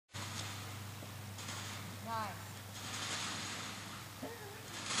behind.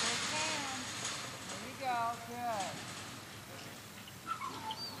 Shake hands. There you go. Good.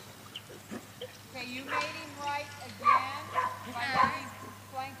 Okay, you made him right again. If I let you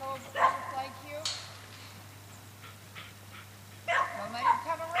flank over you. Don't let him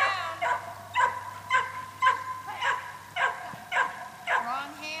come around.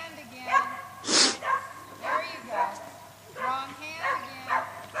 Wrong hand again. There you go. Wrong hand again.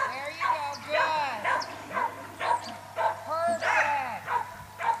 There you go. Good. Perfect.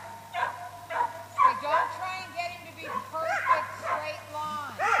 Okay, don't try and get him to be perfect straight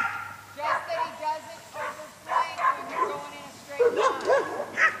line. Just that he doesn't overflank when you're going in a straight line.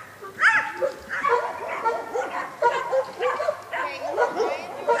 Okay, try and do it on the move. Try and do it on the move.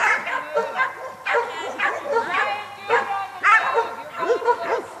 You're going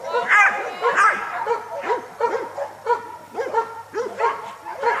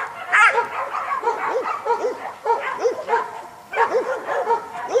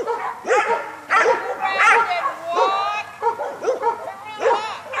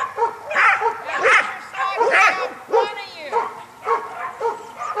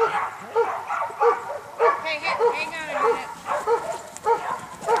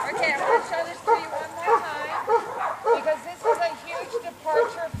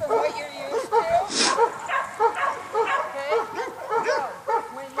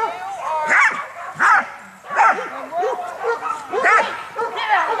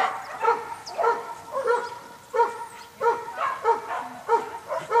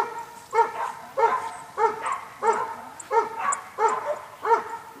little slow.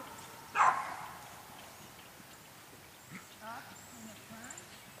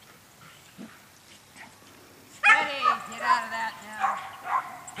 Get out of that now.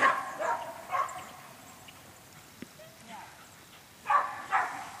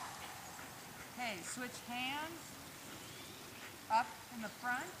 Okay, switch hands. Up in the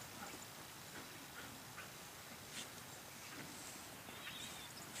front.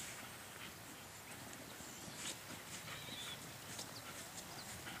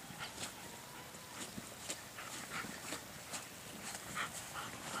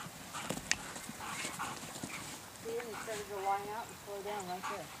 Started to line out and slow down right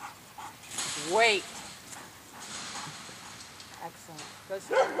there. Wait. Excellent. Go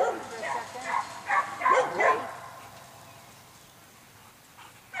slow down for a second. Wait.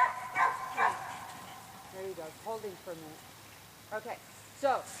 There you go. Holding for a minute. Okay.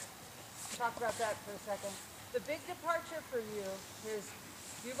 So, talk about that for a second. The big departure for you is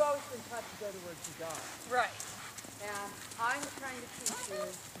you've always been taught to go towards your dog. Right. And I'm trying to teach you to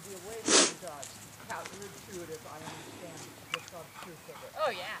be away from your dog. Counterintuitive, I understand. It's called truth of it.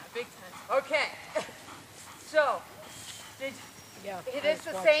 Oh yeah, big time. Okay. So, it is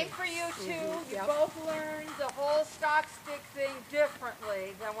the same for you too. You both learned the whole stock stick thing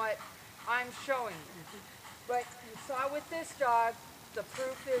differently than what I'm showing you. But you saw with this dog, the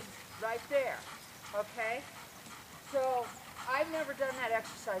proof is right there. Okay? So, I've never done that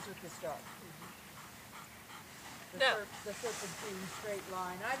exercise with this dog. The serpentine straight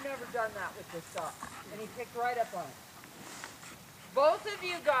line. I've never done that with this dog. And he picked right up on it. Both of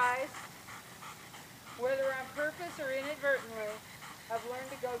you guys, whether on purpose or inadvertently, have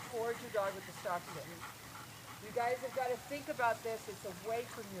learned to go towards your dog with the stock stick. You guys have got to think about this. It's away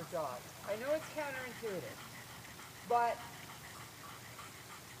from your dog. I know it's counterintuitive, but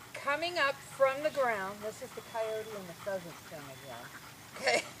coming up from the ground, this is the coyote and the pheasant thing again.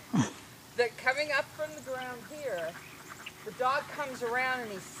 Okay? Coming up from the ground here, the dog comes around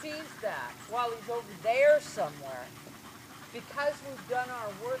and he sees that while he's over there somewhere. Because we've done our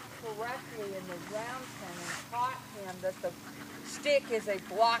work correctly in the round pen and taught him that the stick is a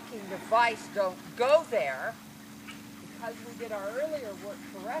blocking device, don't go there, because we did our earlier work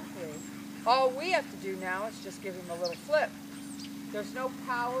correctly, all we have to do now is just give him a little flip. There's no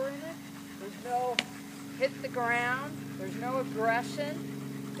power in it, there's no hit the ground, there's no aggression.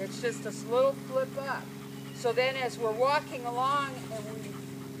 It's just this little flip up. So then as we're walking along and we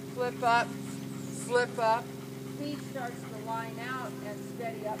flip up, he starts to line out and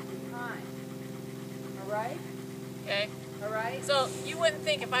steady up behind. All right? Okay. All right? So you wouldn't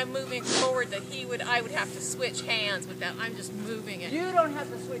think if I'm moving forward that I would have to switch hands with that. I'm just moving it. You don't have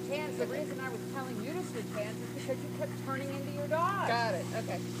to switch hands. The reason I was telling you to switch hands is because you kept turning into your dog. Got it.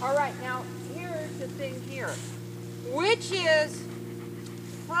 Okay. All right. Now, here's the thing here, which is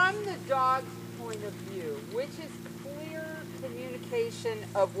from the dog's point of view, which is clear communication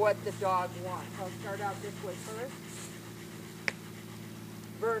of what the dog wants. I'll start out this way first.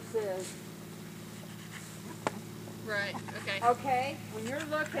 Versus Right. Okay. Okay, when you're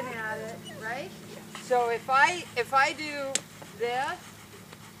looking at it, right? So if I do this,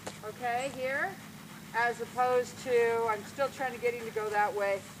 okay, here, as opposed to, I'm still trying to get him to go that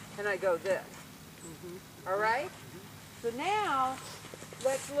way, and I go this. All right? So now,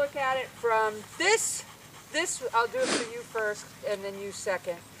 let's look at it from this, I'll do it for you first, and then you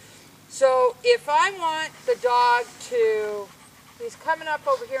second. So if I want the dog to, he's coming up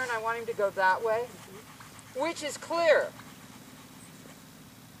over here and I want him to go that way, which is clear.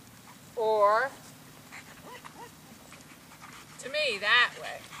 Or, To me, that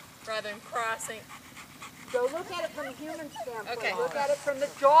way, rather than crossing. so look at it from the human standpoint. Okay. Look at it from the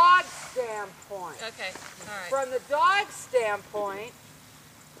dog standpoint. Okay. All right. From the dog standpoint,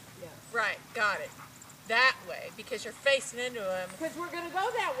 Right. Got it. That way, because you're facing into him. because we're going to go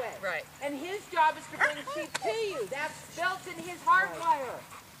that way. Right. And his job is to bring sheep to you. That's built in his hardwire.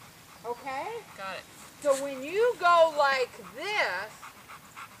 Okay? Got it. So when you go like this,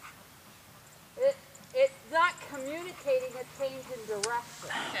 it's not communicating a change in direction.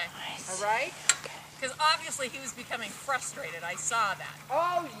 Okay. All right? Because obviously he was becoming frustrated. I saw that.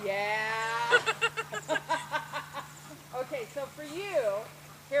 Oh, yeah. Okay, so for you,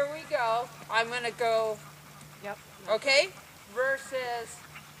 here we go. I'm going to go, Yep. okay, versus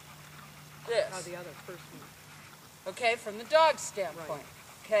this. Oh, the other first one. Okay, from the dog standpoint.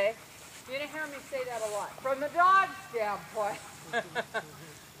 Okay? You're going to hear me say that a lot. From the dog standpoint.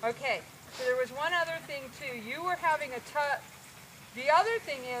 Okay, so there was one other thing too. You were having a tough, the other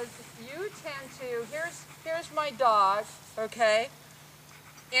thing is you tend to, here's my dog, okay?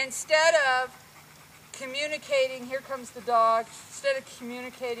 Instead of communicating, here comes the dog, instead of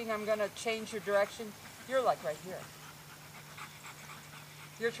communicating, I'm going to change your direction, you're like right here.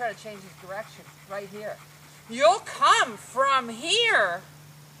 You're trying to change his direction right here. You'll come from here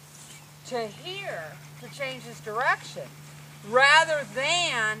to here to change his direction, rather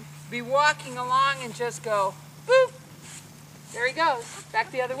than be walking along and just go, boop, there he goes,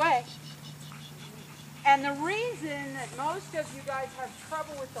 back the other way. And the reason that most of you guys have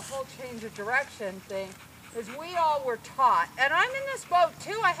trouble with the whole change of direction thing is we all were taught, and I'm in this boat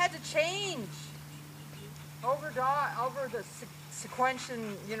too, I had to change over the sequential,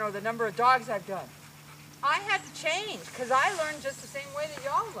 you know, the number of dogs I've done. I had to change because I learned just the same way that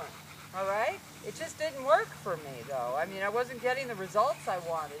y'all learn. All right? It just didn't work for me, though. I mean, I wasn't getting the results I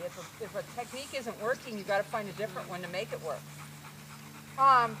wanted. If a technique isn't working, you got to find a different one to make it work.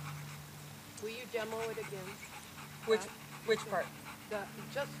 Will you demo it again? Which part?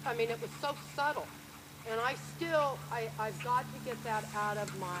 I mean, it was so subtle. And I've got to get that out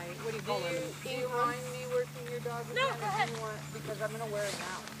of my, what do you call it? Do you mind me working your dog again? No, go ahead. Because I'm going to wear him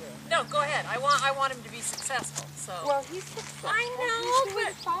out, too. No, go ahead. I want him to be successful. So. Well, he's successful. I know, He's doing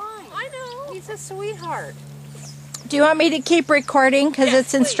but fine. I know. He's a sweetheart. Do you want me to keep recording because Yes,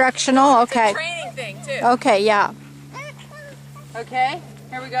 it's please. instructional? It's a Okay. training thing too. Okay, yeah. Okay,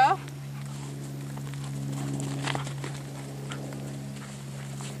 here we go.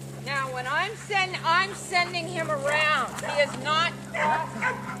 Now, when I'm sending him around. He is not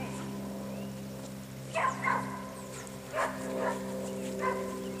crossing me.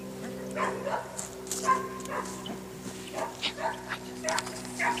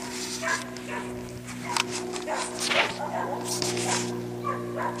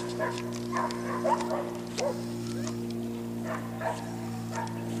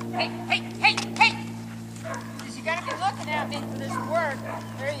 Hey! Because you gotta be looking at me for this to work.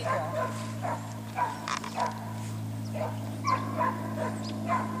 There you go.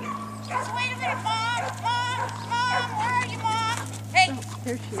 Just wait a minute, Mom! Mom! Where are you, Mom? Hey!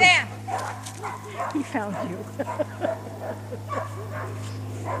 There she Sam! is. He found you.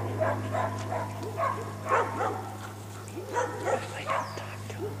 I don't talk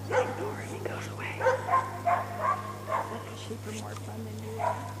to him. I ignore him. He goes away. Sheep are more fun than you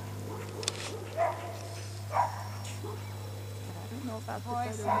are. But I don't know about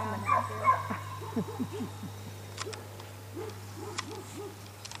this other woman out there.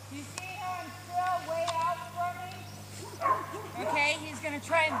 You see how I'm still way out from me? Okay, he's going to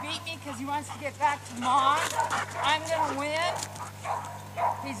try and beat me because he wants to get back to Mom. I'm going to win.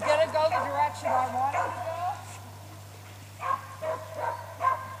 He's going to go the direction I want him to go.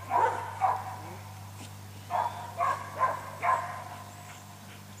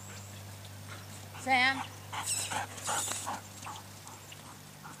 Sam?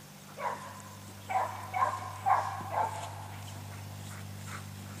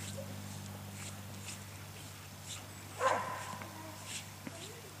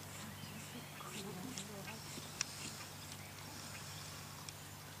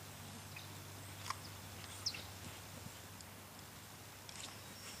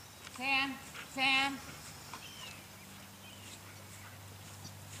 Sam, Sam.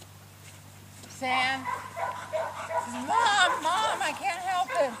 Sam. Mom, I can't help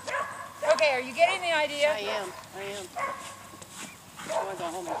it. Okay, are you getting the idea? I am. I want to go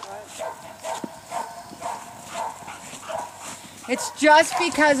home and try it. It's just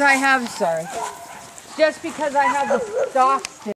because I have, sorry. Just because I have the stalks